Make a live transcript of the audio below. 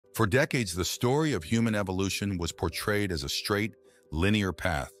For decades, the story of human evolution was portrayed as a straight, linear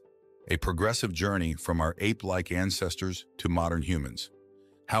path, a progressive journey from our ape-like ancestors to modern humans.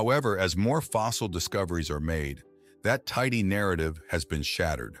 However, as more fossil discoveries are made, that tidy narrative has been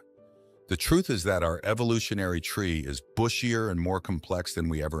shattered. The truth is that our evolutionary tree is bushier and more complex than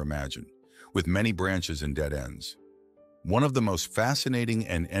we ever imagined, with many branches and dead ends. One of the most fascinating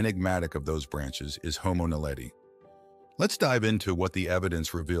and enigmatic of those branches is Homo naledi. Let's dive into what the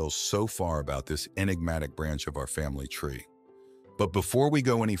evidence reveals so far about this enigmatic branch of our family tree. But before we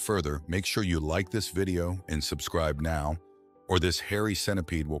go any further, make sure you like this video and subscribe now, or this hairy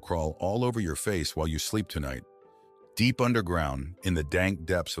centipede will crawl all over your face while you sleep tonight. Deep underground, in the dank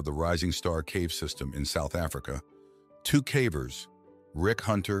depths of the Rising Star Cave System in South Africa, two cavers, Rick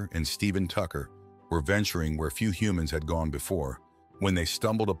Hunter and Stephen Tucker, were venturing where few humans had gone before when they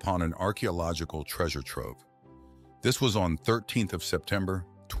stumbled upon an archaeological treasure trove. This was on 13th of September,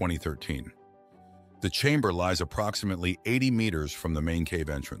 2013. The chamber lies approximately 80 meters from the main cave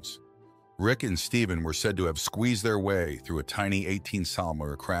entrance. Rick and Stephen were said to have squeezed their way through a tiny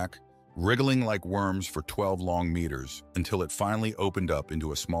 18-centimeter crack, wriggling like worms for 12 long meters until it finally opened up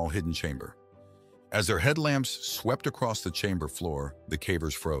into a small hidden chamber. As their headlamps swept across the chamber floor, the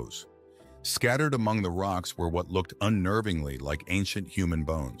cavers froze. Scattered among the rocks were what looked unnervingly like ancient human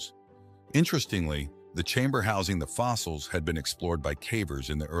bones. Interestingly, the chamber housing the fossils had been explored by cavers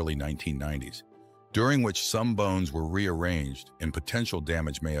in the early 1990s, during which some bones were rearranged and potential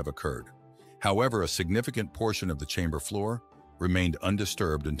damage may have occurred. However, a significant portion of the chamber floor remained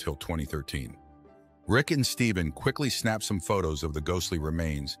undisturbed until 2013. Rick and Stephen quickly snapped some photos of the ghostly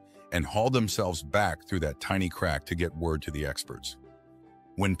remains and hauled themselves back through that tiny crack to get word to the experts.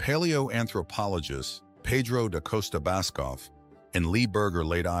 When paleoanthropologists Pedro da Costa Bascoff and Lee Berger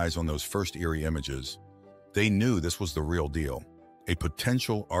laid eyes on those first eerie images, they knew this was the real deal, a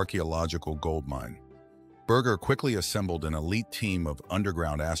potential archaeological goldmine. Berger quickly assembled an elite team of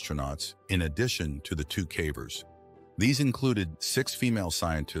underground astronauts in addition to the two cavers. These included 6 female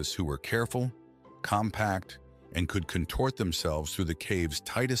scientists who were careful, compact, and could contort themselves through the cave's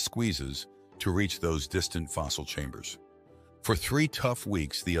tightest squeezes to reach those distant fossil chambers. For 3 tough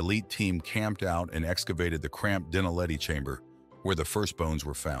weeks, the elite team camped out and excavated the cramped Naledi chamber where the first bones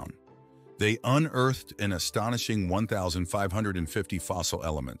were found. They unearthed an astonishing 1,550 fossil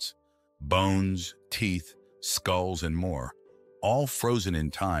elements, bones, teeth, skulls, and more, all frozen in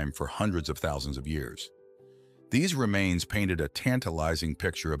time for hundreds of thousands of years. These remains painted a tantalizing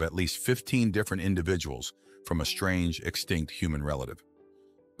picture of at least 15 different individuals from a strange, extinct human relative.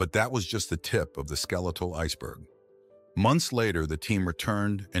 But that was just the tip of the skeletal iceberg. Months later, the team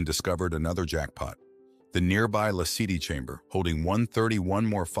returned and discovered another jackpot, the nearby Naledi chamber, holding 131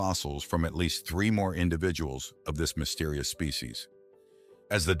 more fossils from at least 3 more individuals of this mysterious species.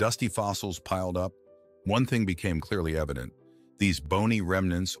 As the dusty fossils piled up, one thing became clearly evident. These bony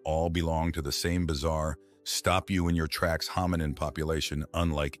remnants all belong to the same bizarre, stop-you-in-your-tracks hominin population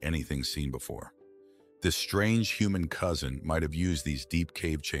unlike anything seen before. This strange human cousin might have used these deep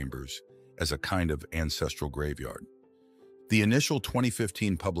cave chambers as a kind of ancestral graveyard. The initial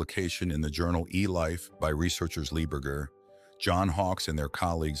 2015 publication in the journal eLife by researchers Lee Berger, John Hawkes and their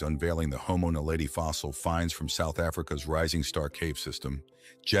colleagues unveiling the Homo naledi fossil finds from South Africa's Rising Star Cave System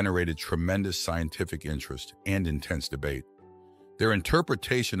generated tremendous scientific interest and intense debate. Their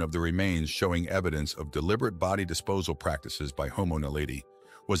interpretation of the remains showing evidence of deliberate body disposal practices by Homo naledi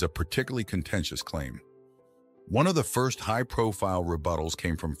was a particularly contentious claim. One of the first high-profile rebuttals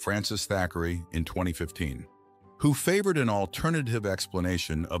came from Francis Thackeray in 2015, who favored an alternative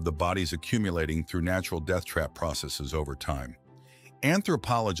explanation of the bodies accumulating through natural death trap processes over time.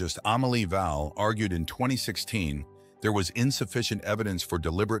 Anthropologist Amélie Val argued in 2016 there was insufficient evidence for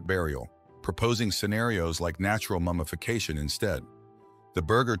deliberate burial, proposing scenarios like natural mummification instead. The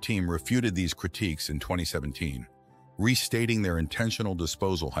Berger team refuted these critiques in 2017, restating their intentional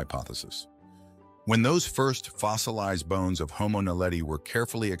disposal hypothesis. When those first fossilized bones of Homo naledi were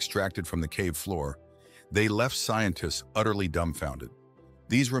carefully extracted from the cave floor, they left scientists utterly dumbfounded.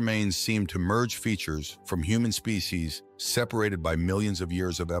 These remains seemed to merge features from human species separated by millions of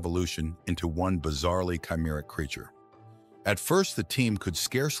years of evolution into one bizarrely chimeric creature. At first, the team could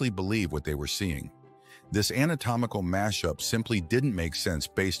scarcely believe what they were seeing. This anatomical mashup simply didn't make sense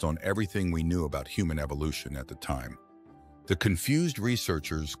based on everything we knew about human evolution at the time. The confused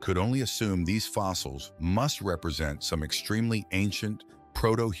researchers could only assume these fossils must represent some extremely ancient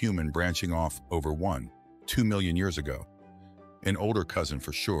proto-human branching off over 2 million years ago. An older cousin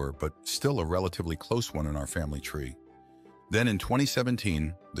for sure, but still a relatively close one in our family tree. Then in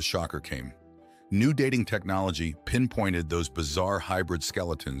 2017, the shocker came. New dating technology pinpointed those bizarre hybrid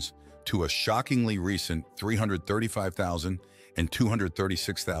skeletons to a shockingly recent 335,000 and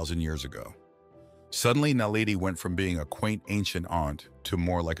 236,000 years ago. Suddenly, Naledi went from being a quaint ancient aunt to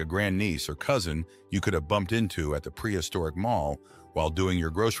more like a grandniece or cousin you could have bumped into at the prehistoric mall while doing your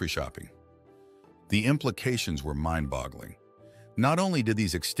grocery shopping. The implications were mind-boggling. Not only did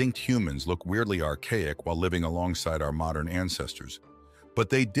these extinct humans look weirdly archaic while living alongside our modern ancestors, but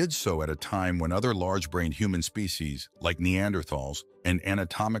they did so at a time when other large-brained human species, like Neanderthals and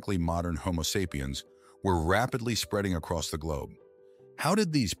anatomically modern Homo sapiens, were rapidly spreading across the globe. How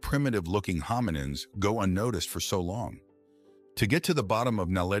did these primitive-looking hominins go unnoticed for so long? To get to the bottom of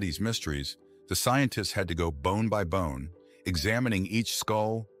Naledi's mysteries, the scientists had to go bone by bone, examining each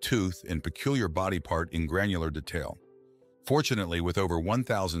skull, tooth, and peculiar body part in granular detail. Fortunately, with over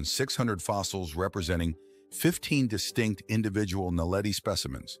 1,600 fossils representing 15 distinct individual Naledi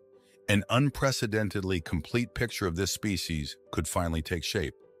specimens, an unprecedentedly complete picture of this species could finally take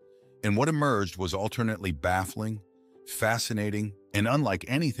shape. And what emerged was alternately baffling, fascinating, and unlike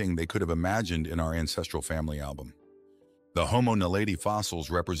anything they could have imagined in our ancestral family album. The Homo naledi fossils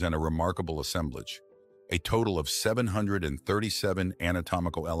represent a remarkable assemblage, a total of 737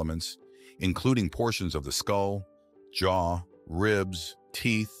 anatomical elements, including portions of the skull, jaw, ribs,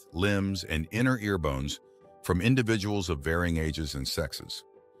 teeth, limbs, and inner ear bones from individuals of varying ages and sexes.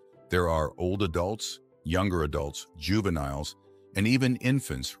 There are old adults, younger adults, juveniles, and even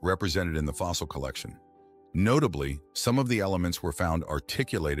infants represented in the fossil collection. Notably, some of the elements were found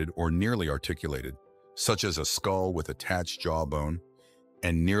articulated or nearly articulated, such as a skull with attached jawbone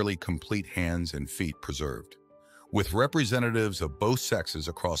and nearly complete hands and feet preserved. With representatives of both sexes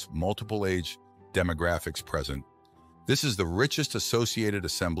across multiple age demographics present, this is the richest associated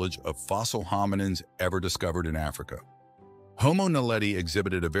assemblage of fossil hominins ever discovered in Africa. Homo naledi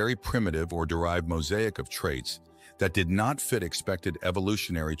exhibited a very primitive or derived mosaic of traits that did not fit expected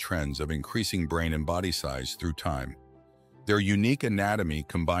evolutionary trends of increasing brain and body size through time. Their unique anatomy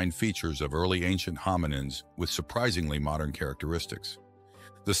combined features of early ancient hominins with surprisingly modern characteristics.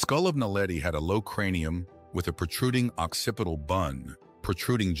 The skull of Naledi had a low cranium with a protruding occipital bun,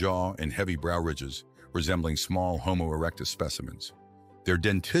 protruding jaw, and heavy brow ridges, resembling small Homo erectus specimens. Their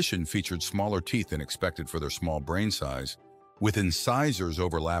dentition featured smaller teeth than expected for their small brain size, with incisors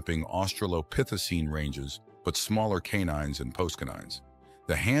overlapping Australopithecine ranges but smaller canines and postcanines.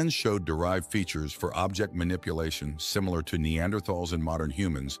 The hands showed derived features for object manipulation similar to Neanderthals and modern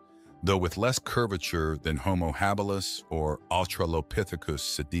humans, though with less curvature than Homo habilis or Australopithecus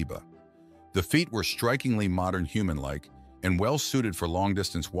sediba. The feet were strikingly modern human-like and well-suited for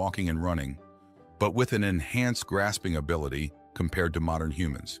long-distance walking and running, but with an enhanced grasping ability compared to modern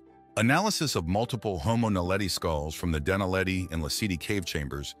humans. Analysis of multiple Homo naledi skulls from the Denaledi and Lasidi cave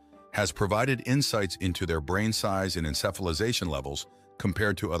chambers has provided insights into their brain size and encephalization levels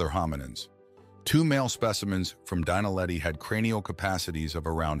compared to other hominins. Two male specimens from Denaledi had cranial capacities of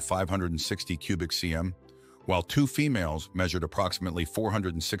around 560 cubic cm, while two females measured approximately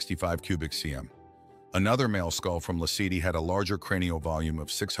 465 cubic cm. Another male skull from Lasidi had a larger cranial volume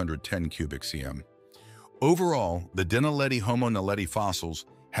of 610 cubic cm. Overall, the Denaledi Homo naledi fossils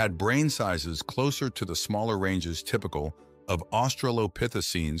had brain sizes closer to the smaller ranges typical of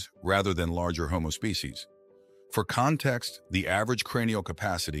Australopithecines rather than larger Homo species. For context, the average cranial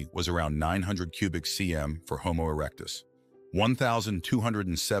capacity was around 900 cubic cm for Homo erectus,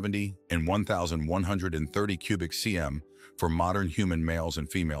 1,270 and 1,130 cubic cm for modern human males and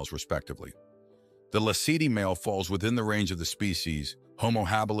females respectively. The Lasidi male falls within the range of the species Homo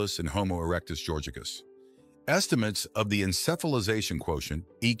habilis and Homo erectus georgicus. Estimates of the encephalization quotient,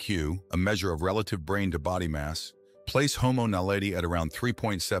 EQ, a measure of relative brain to body mass, place Homo naledi at around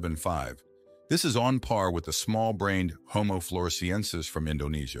 3.75. This is on par with the small-brained Homo floresiensis from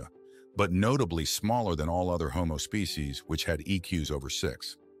Indonesia, but notably smaller than all other Homo species, which had EQs over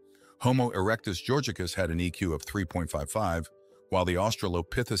 6. Homo erectus georgicus had an EQ of 3.55, while the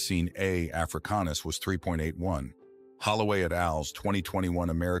Australopithecine A. africanus was 3.81. Holloway et al.'s 2021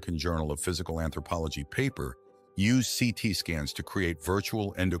 American Journal of Physical Anthropology paper used CT scans to create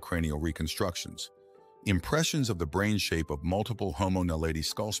virtual endocranial reconstructions, impressions of the brain shape of multiple Homo naledi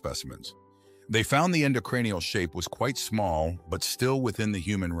skull specimens. They found the endocranial shape was quite small, but still within the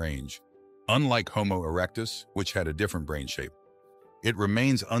human range, unlike Homo erectus, which had a different brain shape. It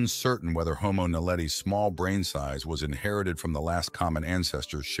remains uncertain whether Homo naledi's small brain size was inherited from the last common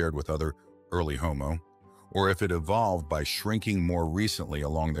ancestors shared with other early Homo, or if it evolved by shrinking more recently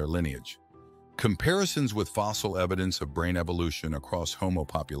along their lineage. Comparisons with fossil evidence of brain evolution across Homo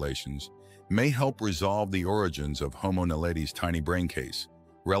populations may help resolve the origins of Homo naledi's tiny brain case,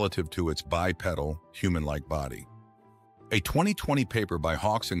 relative to its bipedal, human-like body. A 2020 paper by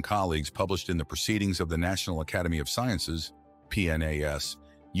Hawks and colleagues published in the Proceedings of the National Academy of Sciences, PNAS,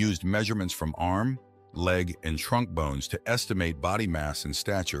 used measurements from arm, leg, and trunk bones to estimate body mass and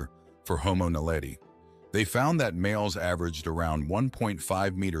stature for Homo naledi. They found that males averaged around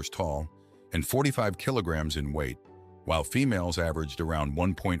 1.5 meters tall and 45 kilograms in weight, while females averaged around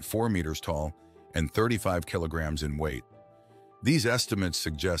 1.4 meters tall and 35 kilograms in weight. These estimates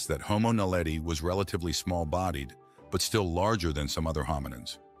suggest that Homo naledi was relatively small-bodied, but still larger than some other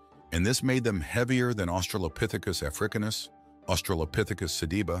hominins. And this made them heavier than Australopithecus africanus, Australopithecus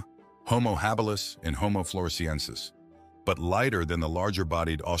sediba, Homo habilis, and Homo floresiensis, but lighter than the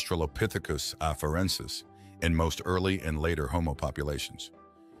larger-bodied Australopithecus afarensis in most early and later Homo populations.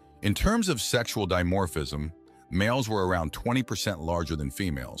 In terms of sexual dimorphism, males were around 20% larger than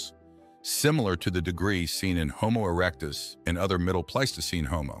females, similar to the degree seen in Homo erectus and other Middle Pleistocene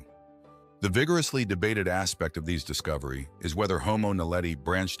Homo. The vigorously debated aspect of these discovery is whether Homo naledi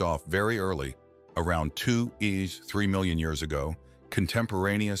branched off very early, around 3 million years ago,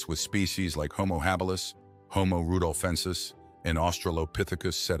 contemporaneous with species like Homo habilis, Homo rudolfensis, and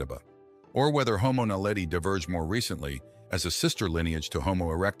Australopithecus sediba, or whether Homo naledi diverged more recently as a sister lineage to Homo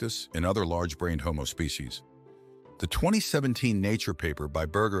erectus and other large-brained Homo species. The 2017 Nature paper by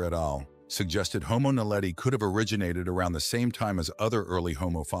Berger et al. Suggested Homo naledi could have originated around the same time as other early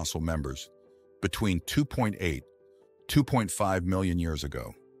Homo fossil members, between 2.5 million years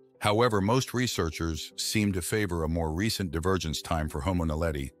ago. However, most researchers seem to favor a more recent divergence time for Homo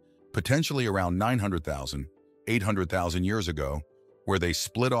naledi, potentially around 800,000 years ago, where they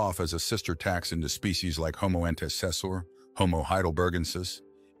split off as a sister taxon to species like Homo antecessor, Homo heidelbergensis,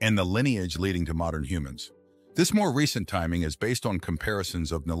 and the lineage leading to modern humans. This more recent timing is based on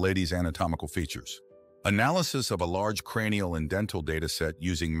comparisons of Naledi's anatomical features. Analysis of a large cranial and dental dataset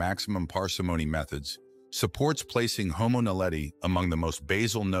using maximum parsimony methods supports placing Homo naledi among the most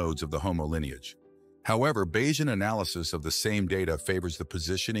basal nodes of the Homo lineage. However, Bayesian analysis of the same data favors the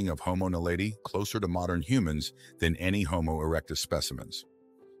positioning of Homo naledi closer to modern humans than any Homo erectus specimens.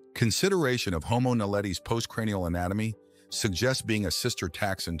 Consideration of Homo naledi's postcranial anatomy suggests being a sister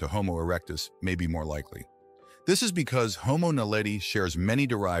taxon to Homo erectus may be more likely. This is because Homo naledi shares many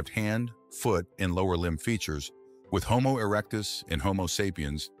derived hand, foot, and lower limb features with Homo erectus and Homo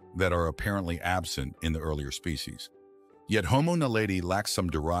sapiens that are apparently absent in the earlier species. Yet Homo naledi lacks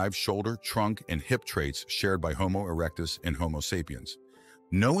some derived shoulder, trunk, and hip traits shared by Homo erectus and Homo sapiens.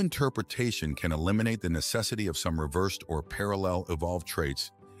 No interpretation can eliminate the necessity of some reversed or parallel evolved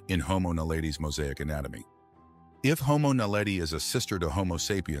traits in Homo naledi's mosaic anatomy. If Homo naledi is a sister to Homo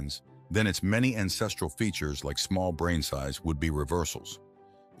sapiens, then its many ancestral features like small brain size would be reversals.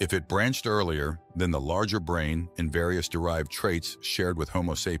 If it branched earlier, then the larger brain and various derived traits shared with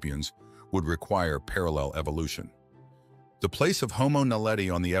Homo sapiens would require parallel evolution. The place of Homo naledi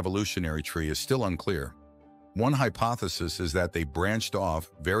on the evolutionary tree is still unclear. One hypothesis is that they branched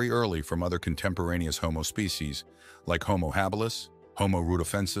off very early from other contemporaneous Homo species like Homo habilis, Homo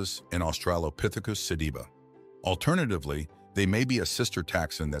rudolfensis, and Australopithecus sediba. Alternatively, they may be a sister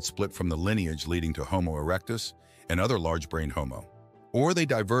taxon that split from the lineage leading to Homo erectus and other large-brained Homo. Or they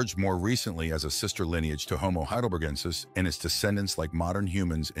diverged more recently as a sister lineage to Homo heidelbergensis and its descendants like modern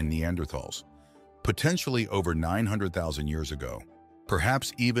humans and Neanderthals, potentially over 900,000 years ago.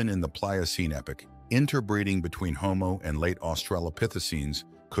 Perhaps even in the Pliocene epoch, interbreeding between Homo and late Australopithecines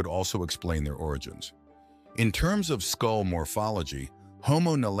could also explain their origins. In terms of skull morphology,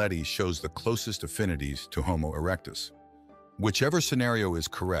 Homo naledi shows the closest affinities to Homo erectus. Whichever scenario is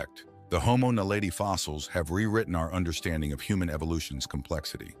correct, the Homo naledi fossils have rewritten our understanding of human evolution's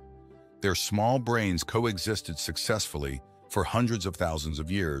complexity. Their small brains coexisted successfully for hundreds of thousands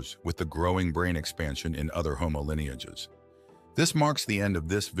of years with the growing brain expansion in other Homo lineages. This marks the end of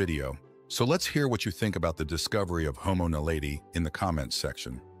this video, so let's hear what you think about the discovery of Homo naledi in the comments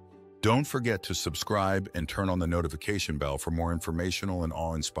section. Don't forget to subscribe and turn on the notification bell for more informational and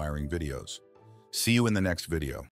awe-inspiring videos. See you in the next video.